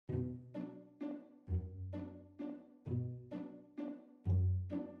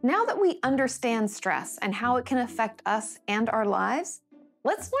Now that we understand stress and how it can affect us and our lives,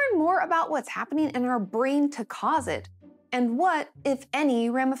 let's learn more about what's happening in our brain to cause it, and what, if any,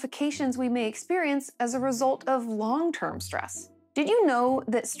 ramifications we may experience as a result of long-term stress. Did you know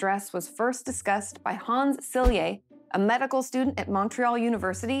that stress was first discussed by Hans Selye, a medical student at Montreal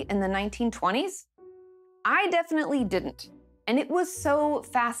University in the 1920s? I definitely didn't, and it was so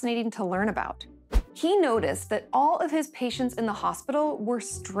fascinating to learn about. He noticed that all of his patients in the hospital were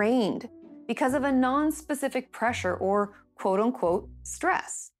strained because of a non-specific pressure or quote-unquote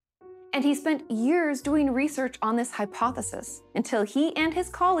stress. And he spent years doing research on this hypothesis until he and his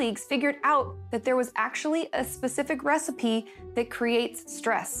colleagues figured out that there was actually a specific recipe that creates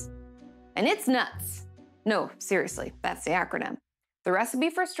stress. And it's nuts. No, seriously, that's the acronym. The recipe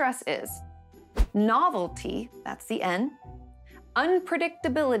for stress is novelty, that's the N,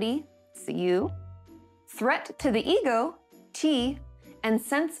 unpredictability, it's the U, threat to the ego, T, and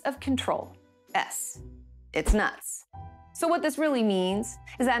sense of control, S. It's nuts. So what this really means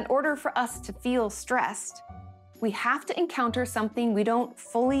is that in order for us to feel stressed, we have to encounter something we don't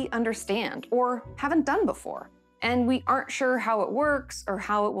fully understand or haven't done before. And we aren't sure how it works or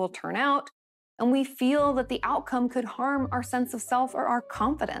how it will turn out. And we feel that the outcome could harm our sense of self or our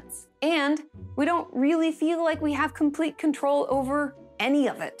confidence. And we don't really feel like we have complete control over any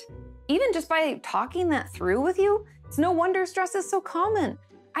of it. Even just by talking that through with you, it's no wonder stress is so common.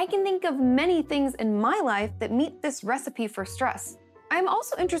 I can think of many things in my life that meet this recipe for stress. I'm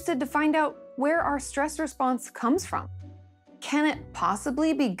also interested to find out where our stress response comes from. Can it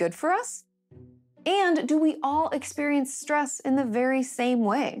possibly be good for us? And do we all experience stress in the very same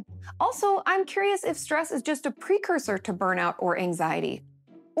way? Also, I'm curious if stress is just a precursor to burnout or anxiety,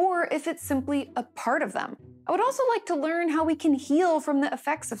 or if it's simply a part of them. I would also like to learn how we can heal from the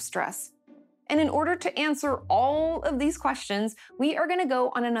effects of stress. And in order to answer all of these questions, we are going to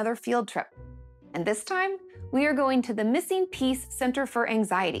go on another field trip. And this time, we are going to the Missing Piece Center for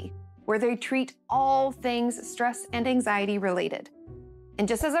Anxiety, where they treat all things stress and anxiety related. And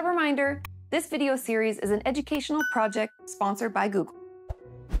just as a reminder, this video series is an educational project sponsored by Google.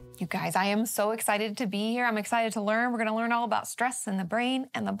 You guys, I am so excited to be here. I'm excited to learn. We're going to learn all about stress in the brain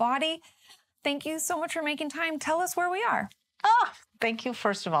and the body. Thank you so much for making time. Tell us where we are. Oh, thank you,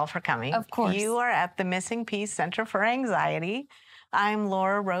 first of all, for coming. Of course. You are at the Missing Piece Center for Anxiety. I'm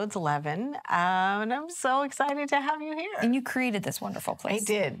Laura Rhodes-Levin, and I'm so excited to have you here. And you created this wonderful place. I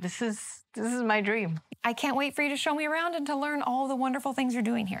did. This is my dream. I can't wait for you to show me around and to learn all the wonderful things you're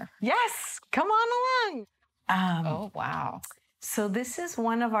doing here. Yes, come on along. Oh, wow. So this is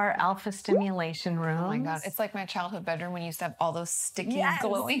one of our alpha-stimulation rooms. Oh my God, it's like my childhood bedroom when you used to have all those sticky,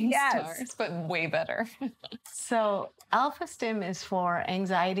 glowing yes. stars, but way better. So alpha-stim is for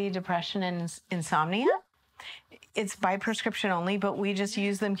anxiety, depression, and insomnia. It's by prescription only, but we just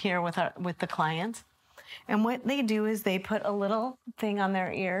use them here with the clients. And what they do is they put a little thing on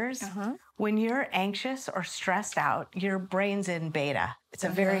their ears. When you're anxious or stressed out, your brain's in beta. It's a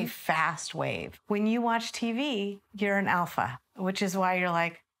very fast wave. When you watch TV, you're an alpha, which is why you're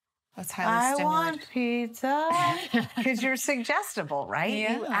like, that's highly stimulating. I want pizza. Because you're suggestible, right?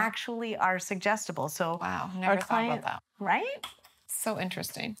 Yeah. You actually are suggestible. So wow, never thought about that. Right? So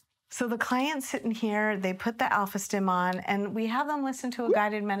interesting. So the client's sitting here, they put the alpha-stim on, and we have them listen to a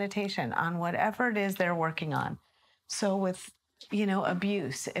guided meditation on whatever it is they're working on. So with,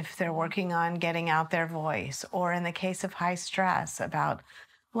 abuse, if they're working on getting out their voice, or in the case of high stress, about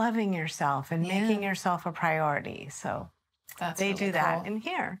loving yourself and making yourself a priority. So they do that in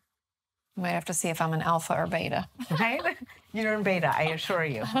here. You might have to see if I'm an alpha or beta. Right? You're in beta, I assure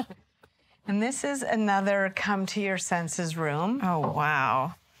you. And this is another come to your senses room. Oh,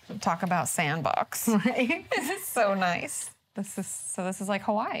 wow. Talk about sandbox. Right? This is so nice. This is like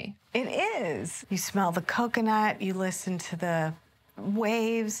Hawaii. It is. You smell the coconut, you listen to the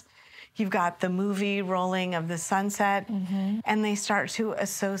waves, you've got the movie rolling of the sunset, and they start to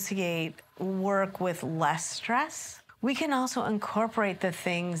associate work with less stress. We can also incorporate the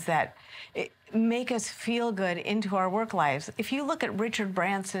things that make us feel good into our work lives. If you look at Richard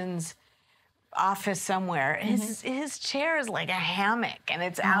Branson's office somewhere, his chair is like a hammock, and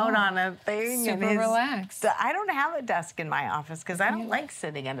it's out on a thing. Super relaxed. I don't have a desk in my office because I don't like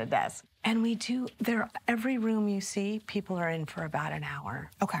sitting at a desk. And we do, every room you see, people are in for about an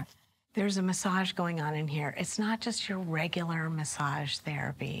hour. Okay. There's a massage going on in here. It's not just your regular massage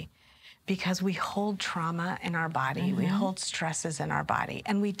therapy, because we hold trauma in our body, we hold stresses in our body,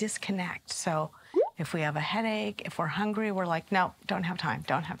 and we disconnect. So if we have a headache, if we're hungry, we're like, no, don't have time,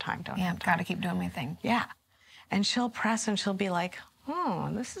 don't have time, don't have time. Gotta keep doing my thing. Yeah. And she'll press and she'll be like,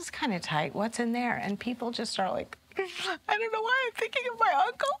 this is kind of tight. What's in there? And people just are like, I don't know why I'm thinking of my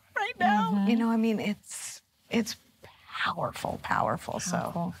uncle right now. You know, I mean, it's powerful.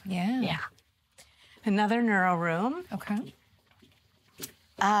 So, yeah. Another neuro room. Okay.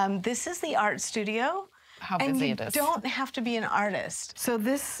 This is the art studio. How busy it is. And you don't have to be an artist. So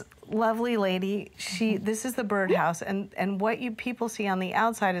this lovely lady, this is the birdhouse, and what you people see on the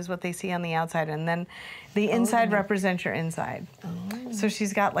outside is what they see on the outside, and then the inside represents your inside. Oh. So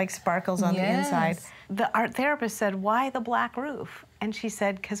she's got like sparkles on the inside. The art therapist said, "Why the black roof?" And she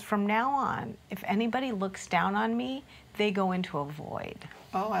said, "Because from now on, if anybody looks down on me, they go into a void."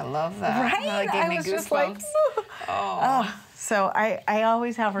 Oh, I love that. Right? That gave me goosebumps. Just like, so I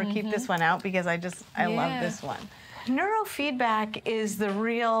always have her keep this one out because I love this one. Neurofeedback is the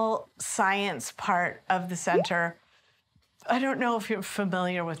real science part of the center. I don't know if you're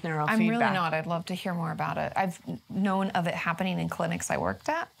familiar with neurofeedback. I'm really not. I'd love to hear more about it. I've known of it happening in clinics I worked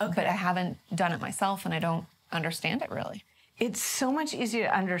at, but I haven't done it myself, and I don't understand it really. It's so much easier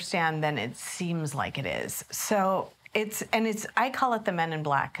to understand than it seems like it is. So I call it the Men in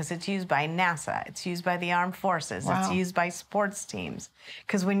Black because it's used by NASA, it's used by the armed forces, it's used by sports teams.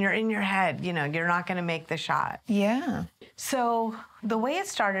 Because when you're in your head, you know, you're not going to make the shot. Yeah. So the way it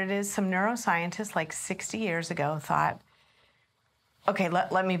started is some neuroscientists like 60 years ago thought, okay,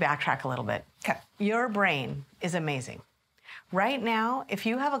 let me backtrack a little bit. Okay. Your brain is amazing. Right now, if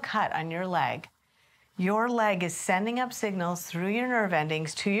you have a cut on your leg is sending up signals through your nerve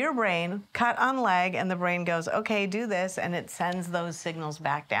endings to your brain, cut on leg, and the brain goes, okay, do this, and it sends those signals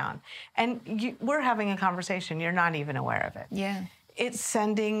back down. And we're having a conversation. You're not even aware of it. Yeah. It's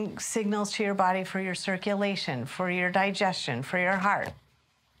sending signals to your body for your circulation, for your digestion, for your heart.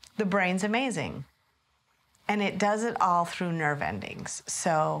 The brain's amazing. And it does it all through nerve endings.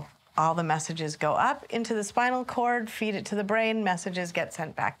 So all the messages go up into the spinal cord, feed it to the brain, messages get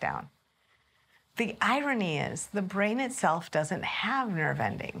sent back down. The irony is the brain itself doesn't have nerve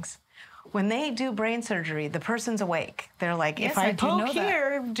endings. When they do brain surgery, the person's awake. They're like, if I poke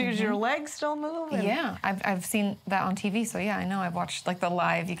here, does your leg still move? Yeah, I've seen that on TV, so yeah, I know. I've watched like the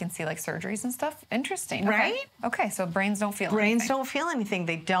live, you can see like surgeries and stuff. Interesting. Right? Okay, so brains don't feel anything. Brains don't feel anything.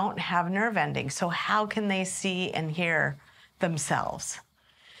 They don't have nerve endings. So how can they see and hear themselves?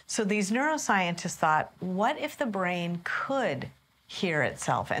 So these neuroscientists thought, what if the brain could hear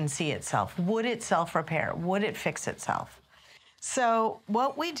itself and see itself? Would it self-repair? Would it fix itself? So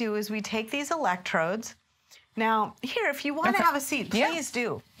what we do is we take these electrodes. Now, here, if you want to have a seat, please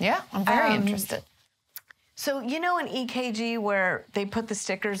do. Yeah, I'm very interested. So you know an EKG where they put the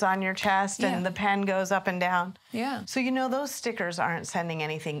stickers on your chest and the pen goes up and down? Yeah. So you know those stickers aren't sending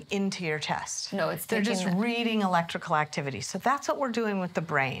anything into your chest. No, they're just reading electrical activity. So that's what we're doing with the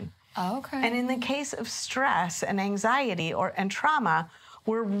brain. Oh, okay. And in the case of stress and anxiety and trauma,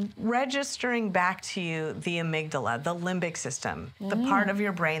 we're registering back to you the amygdala, the limbic system, the part of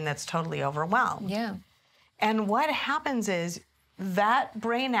your brain that's totally overwhelmed. Yeah. And what happens is that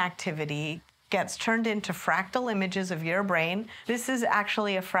brain activity gets turned into fractal images of your brain. This is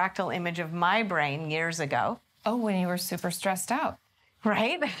actually a fractal image of my brain years ago. Oh, when you were super stressed out.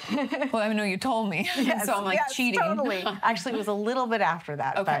 Right? Well, I know you told me, so I'm like cheating. Totally. Actually, it was a little bit after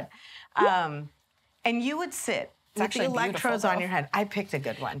that. Okay. But, and you would sit with the electrodes on your head. I picked a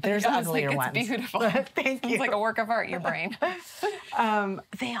good one. There's uglier ones. It's beautiful. Thank you. It's like a work of art, your brain.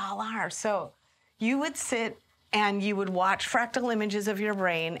 They all are. So you would sit and you would watch fractal images of your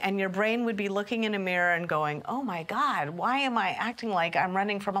brain, and your brain would be looking in a mirror and going, oh my God, why am I acting like I'm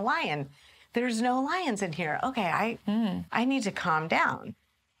running from a lion? There's no lions in here. Okay, I need to calm down.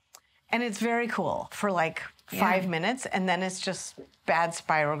 And it's very cool for like 5 minutes, and then it's just bad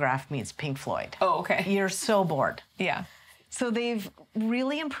spirograph meets Pink Floyd. Oh, okay. You're so bored. Yeah. So they've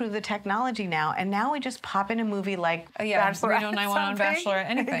really improved the technology now, and now we just pop in a movie like Bachelorette. 30911 on Bachelorette,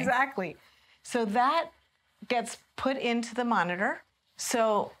 anything. Exactly. So that gets put into the monitor.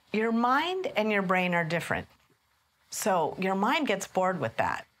 So your mind and your brain are different. So your mind gets bored with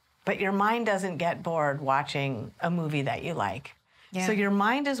that, but your mind doesn't get bored watching a movie that you like. Yeah. So your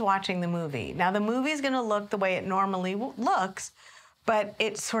mind is watching the movie. Now the movie's going to look the way it normally looks, but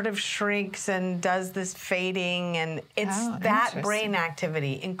it sort of shrinks and does this fading, and it's that brain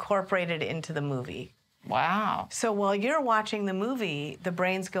activity incorporated into the movie. Wow. So while you're watching the movie, the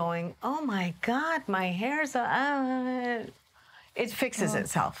brain's going, oh my God, my hair's, it fixes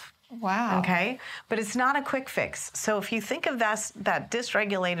itself. Wow. Okay? But it's not a quick fix. So if you think of that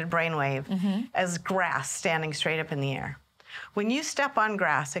dysregulated brainwave as grass standing straight up in the air, when you step on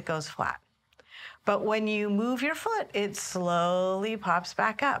grass, it goes flat. But when you move your foot, it slowly pops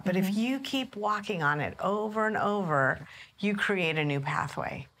back up. But if you keep walking on it over and over, you create a new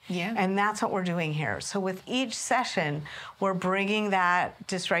pathway. Yeah. And that's what we're doing here. So with each session, we're bringing that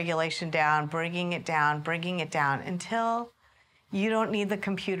dysregulation down, bringing it down until you don't need the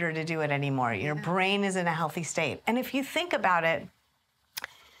computer to do it anymore. Your brain is in a healthy state. And if you think about it,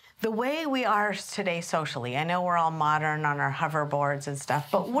 the way we are today socially, I know we're all modern on our hoverboards and stuff,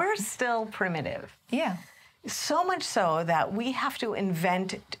 but we're still primitive. Yeah. So much so that we have to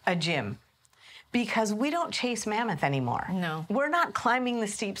invent a gym because we don't chase mammoth anymore. No. We're not climbing the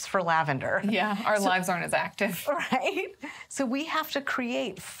steeps for lavender. Yeah, our lives aren't as active. Right? So we have to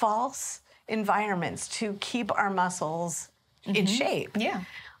create false environments to keep our muscles in shape. Yeah.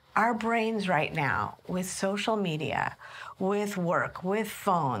 Our brains right now, with social media, with work, with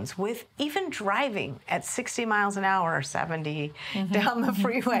phones, with even driving at 60 miles an hour or 70 down the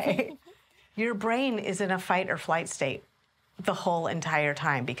freeway, your brain is in a fight or flight state the whole entire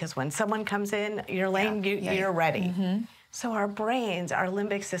time because when someone comes in, you're you're ready. So our brains, our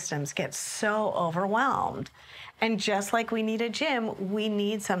limbic systems get so overwhelmed. And just like we need a gym, we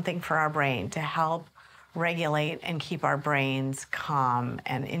need something for our brain to help regulate and keep our brains calm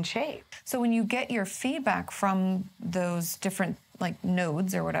and in shape. So when you get your feedback from those different like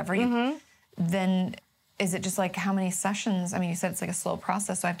nodes or whatever, then is it just like how many sessions? I mean, you said it's like a slow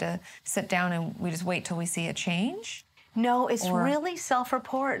process, so I have to sit down and we just wait till we see a change? No, it's really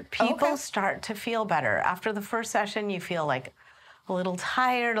self-report. People start to feel better. After the first session, you feel like a little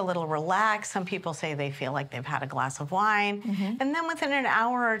tired, a little relaxed. Some people say they feel like they've had a glass of wine. And then within an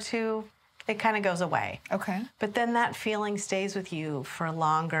hour or two, it kind of goes away. Okay. But then that feeling stays with you for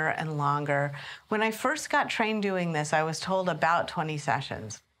longer and longer. When I first got trained doing this, I was told about 20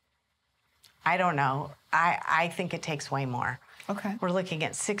 sessions. I don't know. I think it takes way more. Okay. We're looking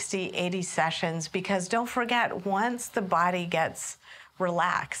at 60, 80 sessions because don't forget, once the body gets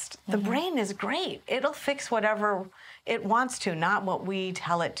relaxed, the brain is great. It'll fix whatever it wants to, not what we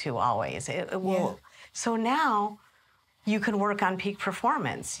tell it to always. It will. So now you can work on peak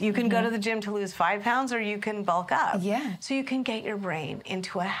performance. You can go to the gym to lose 5 pounds or you can bulk up. Yeah. So you can get your brain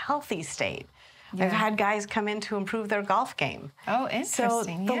into a healthy state. I've had guys come in to improve their golf game. Oh,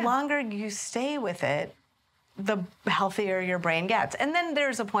 interesting. So the longer you stay with it, the healthier your brain gets. And then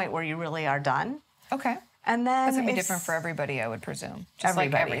there's a point where you really are done. Okay. And then That's going to be different for everybody, I would presume. Just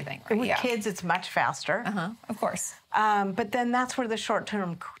like everything. Right? With kids, it's much faster. Of course. But then that's where the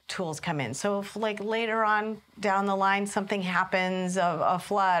short-term tools come in. So if like later on down the line, something happens, a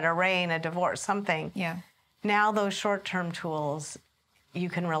flood, a rain, a divorce, something. Yeah. Now those short-term tools, you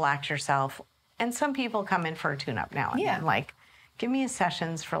can relax yourself. And some people come in for a tune-up now and then. Like, give me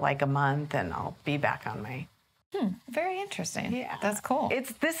sessions for like a month and I'll be back on my... Very interesting. Yeah. That's cool.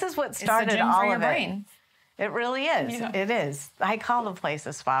 This is what started it's a gym all for your of brain. It really is. Yeah. It is. I call the place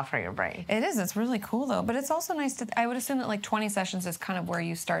a spa for your brain. It is. It's really cool, though. But it's also nice to... I would assume that like 20 sessions is kind of where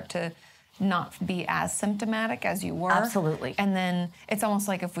you start to not be as symptomatic as you were. Absolutely. And then it's almost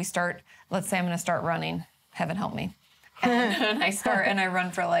like if we start... Let's say I'm going to start running. Heaven help me. And I start and I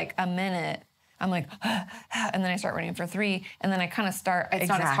run for like a minute. I'm like, and then I start running for 3, and then I kind of start, it's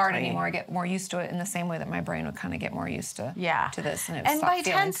not as hard anymore. I get more used to it in the same way that my brain would kind of get more used to this. And by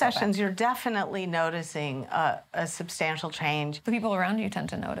 10 sessions, you're definitely noticing a substantial change. The people around you tend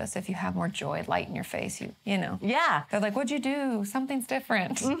to notice if you have more joy, light in your face, you know. Yeah. They're like, what'd you do? Something's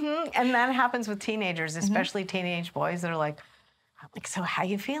different. And that happens with teenagers, especially teenage boys. They're like, so how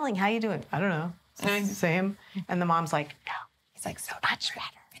you feeling? How you doing? I don't know. Same. And the mom's like, no. He's like, so much better.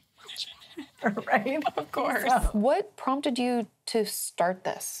 Right? Of course. What prompted you to start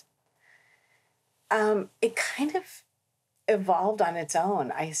this? It kind of evolved on its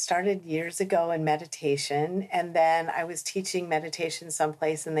own. I started years ago in meditation, and then I was teaching meditation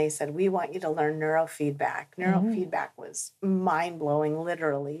someplace, and they said, we want you to learn neurofeedback. Neurofeedback was mind-blowing,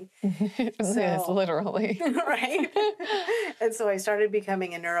 literally. Yes, literally. Right? And so I started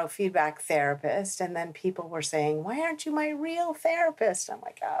becoming a neurofeedback therapist, and then people were saying, why aren't you my real therapist? I'm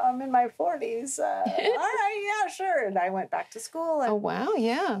like, oh, I'm in my 40s. All right, yeah, sure. And I went back to school. And, oh, wow,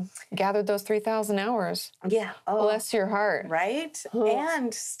 yeah. Gathered those 3,000 hours. Yeah. Oh, bless your heart. Right?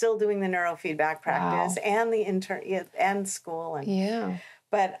 And still doing the neurofeedback practice and the and school. And,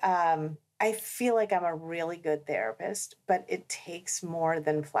 but I feel like I'm a really good therapist, but it takes more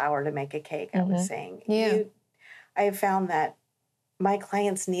than flour to make a cake, I was saying. I have found that my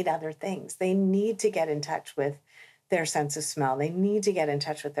clients need other things. They need to get in touch with their sense of smell. They need to get in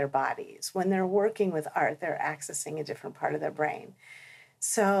touch with their bodies. When they're working with art, they're accessing a different part of their brain.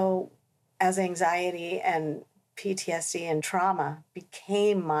 So as anxiety and PTSD and trauma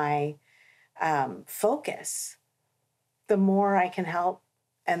became my focus, the more I can help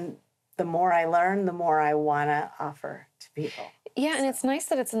and the more I learn, the more I want to offer to people. Yeah, and it's nice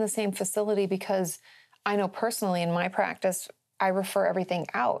that it's in the same facility because I know personally in my practice, I refer everything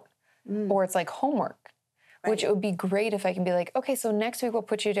out or it's like homework, which it would be great if I can be like, okay, so next week we'll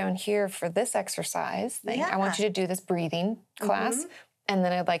put you down here for this exercise thing. Yeah. I want you to do this breathing class. And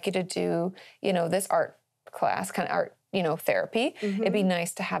then I'd like you to do, this art class, kind of art, therapy. It'd be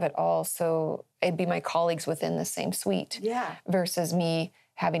nice to have it all. So it'd be my colleagues within the same suite versus me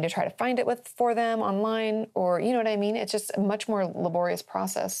having to try to find it for them online or, you know what I mean? It's just a much more laborious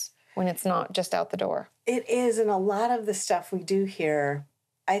process when it's not just out the door. It is. And a lot of the stuff we do here,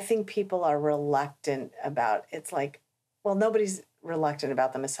 I think people are reluctant about. It's like, well, nobody's reluctant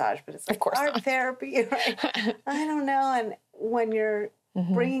about the massage, but it's like art therapy. Right? I don't know. And when you're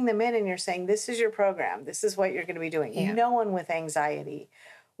bringing them in and you're saying, this is your program, this is what you're going to be doing. Yeah. No one with anxiety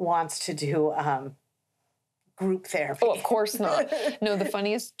wants to do group therapy. Oh, of course not. No, the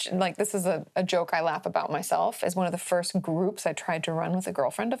funniest, this is a joke I laugh about myself, is one of the first groups I tried to run with a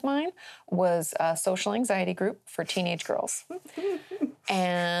girlfriend of mine was a social anxiety group for teenage girls.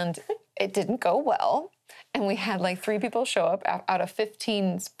 And it didn't go well. And we had 3 people show up out of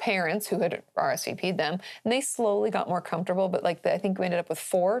 15 parents who had RSVP'd them. And they slowly got more comfortable, but I think we ended up with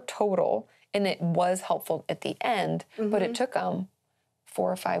 4 total. And it was helpful at the end, but it took them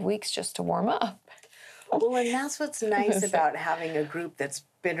 4 or 5 weeks just to warm up. Well, and that's what's nice about having a group that's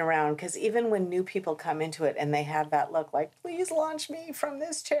been around, because even when new people come into it and they have that look like, please launch me from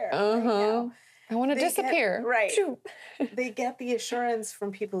this chair right now, I want to disappear. They get the assurance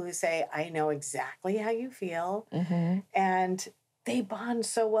from people who say, I know exactly how you feel. And they bond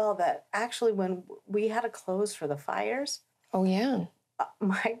so well that actually when we had to close for the fires,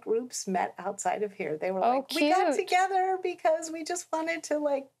 my groups met outside of here. They were we got together because we just wanted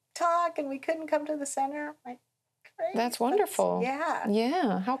to talk and we couldn't come to the center. Great. That's wonderful.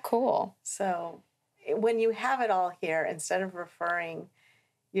 Yeah, how cool. So when you have it all here, instead of referring,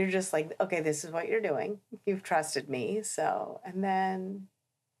 you're just like, okay, this is what you're doing. You've trusted me. So, and then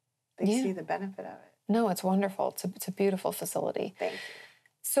they see the benefit of it. No, it's wonderful. It's a beautiful facility. Thank you.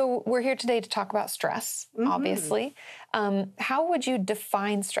 So we're here today to talk about stress, obviously. How would you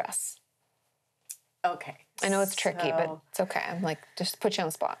define stress? Okay. I know it's tricky, but it's okay. I'm just put you on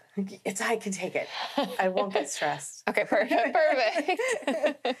the spot. I can take it. I won't get stressed. Okay, perfect.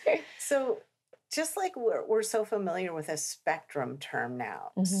 So just like we're so familiar with a spectrum term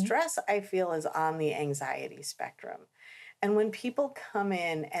now, stress, I feel, is on the anxiety spectrum. And when people come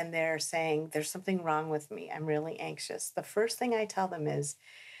in and they're saying, there's something wrong with me, I'm really anxious, the first thing I tell them is,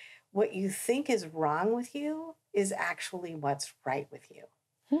 what you think is wrong with you is actually what's right with you.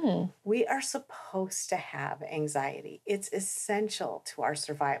 We are supposed to have anxiety. It's essential to our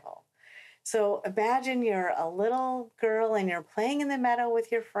survival. So imagine you're a little girl and you're playing in the meadow with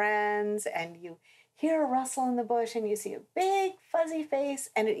your friends and you hear a rustle in the bush and you see a big fuzzy face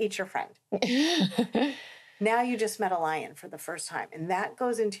and it eats your friend. Now you just met a lion for the first time, and that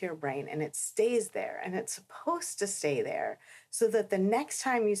goes into your brain and it stays there, and it's supposed to stay there so that the next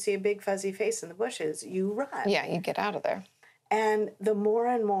time you see a big fuzzy face in the bushes, you run. Yeah, you get out of there. And the more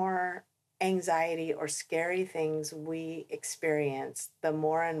and more anxiety or scary things we experience, the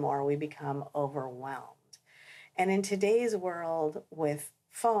more and more we become overwhelmed. And in today's world with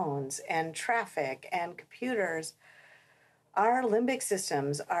phones and traffic and computers, our limbic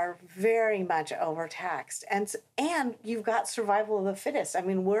systems are very much overtaxed. And you've got survival of the fittest. I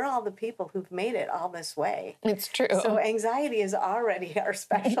mean, we're all the people who've made it all this way. It's true. So anxiety is already our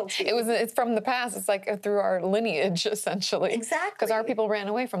specialty. It's from the past. It's through our lineage, essentially. Exactly. Because our people ran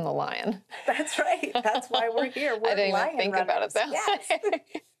away from the lion. That's right. That's why we're here. We're I didn't lion even think runners. about it that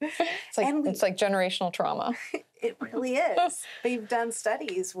way. It's like generational trauma. It really is. They've done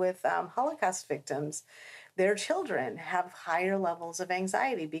studies with Holocaust victims. Their children have higher levels of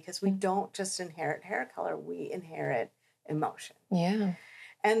anxiety because we don't just inherit hair color, we inherit emotion. Yeah.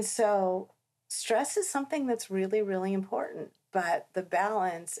 And so stress is something that's really, really important. But the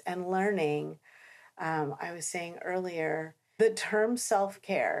balance and learning, I was saying earlier, the term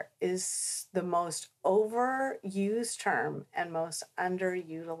self-care is the most overused term and most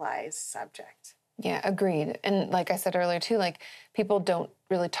underutilized subject. Yeah, agreed. And like I said earlier too, people don't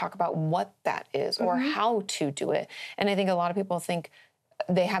really talk about what that is or how to do it. And I think a lot of people think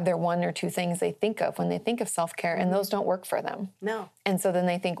they have their 1 or 2 things they think of when they think of self-care, and those don't work for them. No. And so then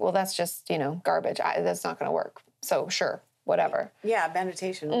they think, well, that's just, garbage. That's not going to work. So sure, whatever. Yeah,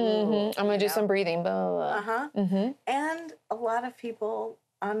 meditation. I'm going to do some breathing. Blah, blah, blah. And a lot of people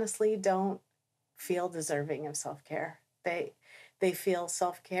honestly don't feel deserving of self-care. They feel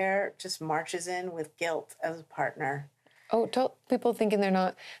self-care just marches in with guilt as a partner. Oh, people thinking they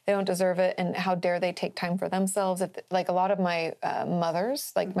don't deserve it, and how dare they take time for themselves. Like a lot of my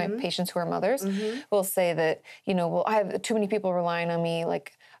mothers, like my patients who are mothers, will say that, well, I have too many people relying on me,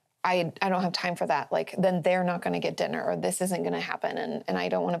 like I don't have time for that. Like, then they're not going to get dinner, or this isn't going to happen, and I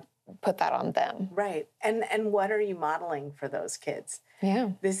don't want to put that on them. Right. And what are you modeling for those kids?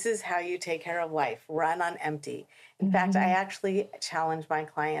 Yeah. This is how you take care of life. Run on empty. In fact, I actually challenge my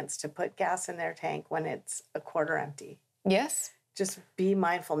clients to put gas in their tank when it's a quarter empty. Yes. Just be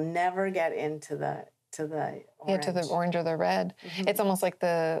mindful. Never get into the orange. Yeah, to the orange or the red. It's almost like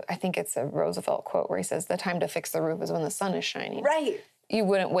I think it's a Roosevelt quote where he says, the time to fix the roof is when the sun is shining. Right. You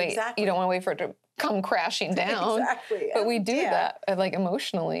wouldn't wait. Exactly. You don't want to wait for it to come crashing down. Exactly. But we do that, like,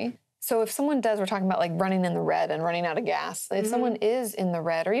 emotionally. So if someone we're talking about like running in the red and running out of gas. If someone is in the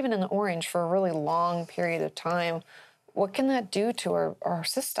red or even in the orange for a really long period of time, what can that do to our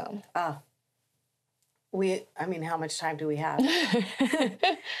system? How much time do we have?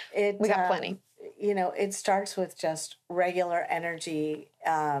 We got plenty. It starts with just regular energy.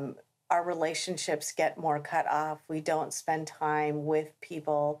 Our relationships get more cut off. We don't spend time with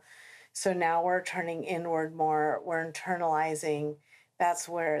people. So now we're turning inward more. We're internalizing. That's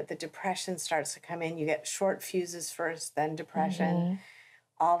where the depression starts to come in. You get short fuses first, then depression.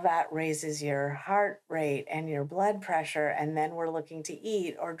 All that raises your heart rate and your blood pressure. And then we're looking to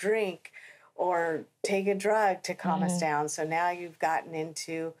eat or drink or take a drug to calm us down. So now you've gotten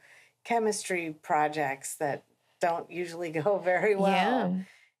into chemistry projects that don't usually go very well. Yeah.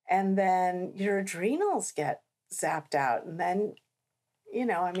 And then your adrenals get zapped out. And then,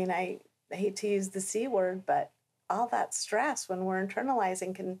 I hate to use the C word, but all that stress when we're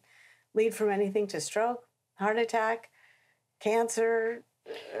internalizing can lead from anything to stroke, heart attack, cancer.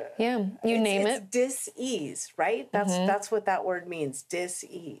 Yeah, name it. It's dis-ease, right? That's what that word means,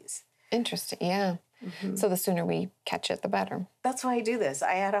 dis-ease. Interesting, yeah. So the sooner we catch it, the better. That's why I do this.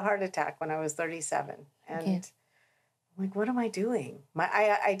 I had a heart attack when I was 37. And I'm like, what am I doing?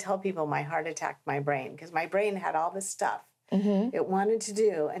 I tell people my heart attacked my brain because my brain had all this stuff it wanted to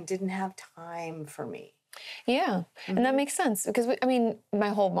do and didn't have time for me. Yeah, and that makes sense because, my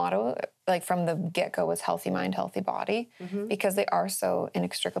whole motto, like from the get-go, was healthy mind, healthy body, because they are so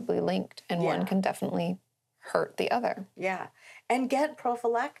inextricably linked, and one can definitely hurt the other. Yeah, and get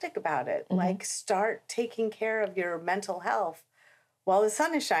prophylactic about it. Like, start taking care of your mental health while the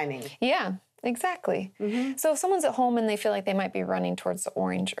sun is shining. Yeah, exactly. So if someone's at home and they feel like they might be running towards the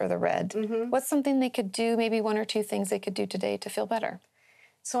orange or the red, what's something they could do, maybe one or two things they could do today to feel better?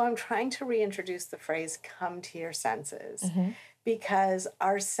 So I'm trying to reintroduce the phrase, come to your senses, because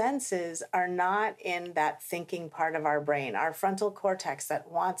our senses are not in that thinking part of our brain, our frontal cortex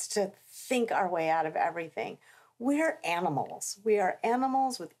that wants to think our way out of everything. We're animals. We are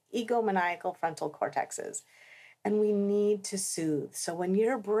animals with egomaniacal frontal cortexes, and we need to soothe. So when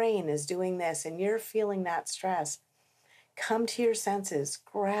your brain is doing this and you're feeling that stress, come to your senses,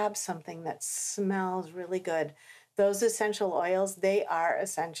 grab something that smells really good. Those essential oils, they are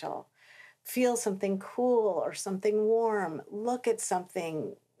essential. Feel something cool or something warm. Look at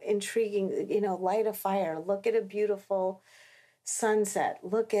something intriguing, light a fire. Look at a beautiful sunset.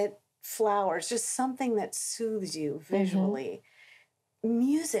 Look at flowers, just something that soothes you visually.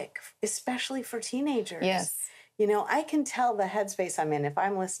 Music, especially for teenagers. Yes. I can tell the headspace I'm in. If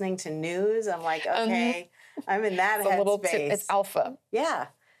I'm listening to news, I'm like, okay, I'm in that headspace. It's alpha. Yeah.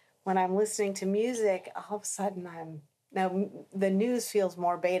 When I'm listening to music, all of a sudden now the news feels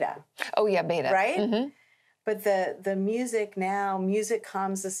more beta. Oh yeah, beta. Right? But the music now, music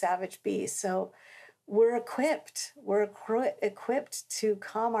calms the savage beast. So we're equipped. We're equipped to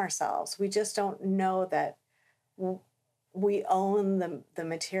calm ourselves. We just don't know that we own the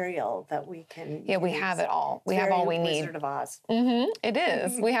material that we can use. We have it all. We have all we need. Wizard of Oz. It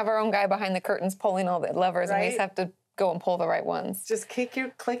is. We have our own guy behind the curtains pulling all the levers, and we just have to go and pull the right ones. Just click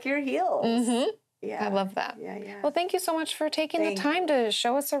your heels. Yeah. I love that. Yeah. Well, thank you so much for taking the time to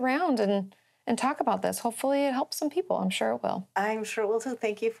show us around and talk about this. Hopefully it helps some people. I'm sure it will. I'm sure it will too.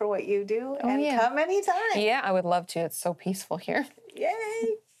 Thank you for what you do. And yeah. Come anytime. Yeah, I would love to. It's so peaceful here.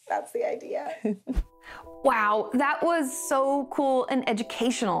 Yay. That's the idea. Wow, that was so cool and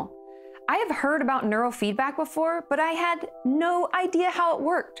educational. I have heard about neurofeedback before, but I had no idea how it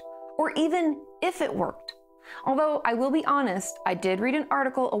worked, or even if it worked. Although I will be honest, I did read an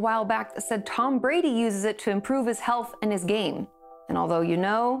article a while back that said Tom Brady uses it to improve his health and his game. And although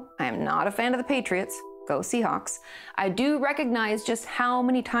I am not a fan of the Patriots, go Seahawks, I do recognize just how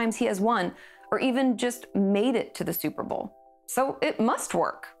many times he has won, or even just made it to the Super Bowl. So it must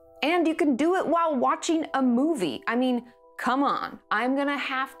work. And you can do it while watching a movie. Come on, I'm gonna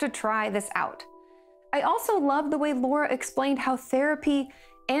have to try this out. I also love the way Laura explained how therapy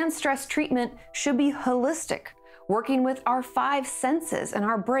and stress treatment should be holistic, working with our 5 senses in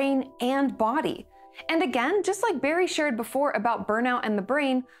our brain and body. And again, just like Barry shared before about burnout and the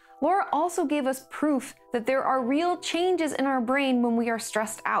brain, Laura also gave us proof that there are real changes in our brain when we are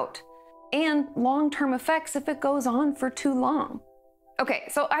stressed out, and long-term effects if it goes on for too long. Okay,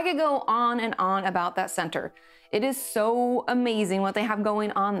 so I could go on and on about that center. It is so amazing what they have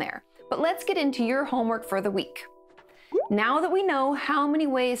going on there. But let's get into your homework for the week. Now that we know how many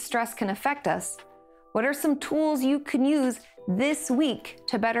ways stress can affect us, what are some tools you can use this week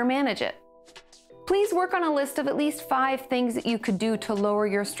to better manage it? Please work on a list of at least 5 things that you could do to lower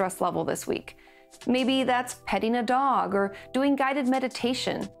your stress level this week. Maybe that's petting a dog, or doing guided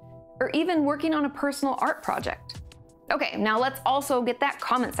meditation, or even working on a personal art project. Okay, now let's also get that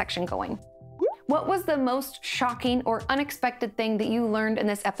comment section going. What was the most shocking or unexpected thing that you learned in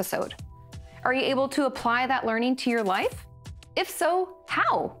this episode? Are you able to apply that learning to your life? If so,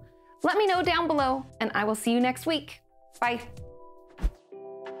 how? Let me know down below, and I will see you next week. Bye.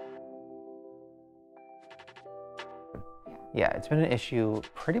 Yeah, it's been an issue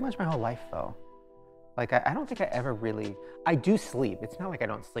pretty much my whole life though. Like I don't think I ever really, I do sleep. It's not like I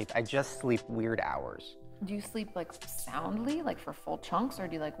don't sleep. I just sleep weird hours. Do you sleep like soundly, like for full chunks, or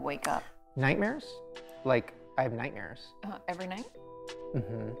do you like wake up? Nightmares? Like I have nightmares. Every night?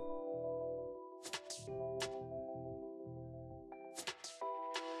 Mm-hmm.